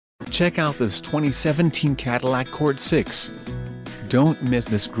Check out this 2017 Cadillac CT6. Don't miss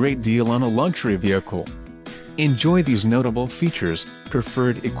this great deal on a luxury vehicle. Enjoy these notable features: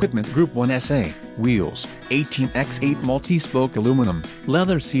 preferred equipment Group 1SA, wheels, 18x8 multi-spoke aluminum,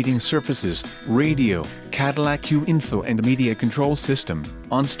 leather seating surfaces, radio, Cadillac Q info and media control system,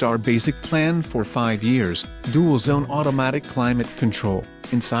 OnStar basic plan for 5 years, dual zone automatic climate control,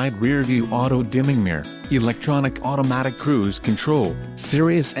 inside rear view auto dimming mirror, electronic automatic cruise control,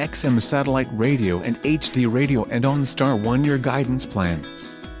 Sirius XM satellite radio and HD radio, and OnStar 1-year guidance plan.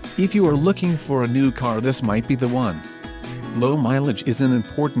 If you are looking for a new car, this might be the one. Low mileage is an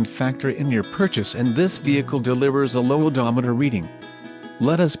important factor in your purchase, and this vehicle delivers a low odometer reading.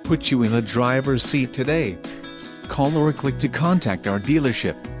 Let us put you in the driver's seat today. Call or click to contact our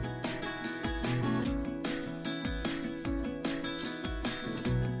dealership.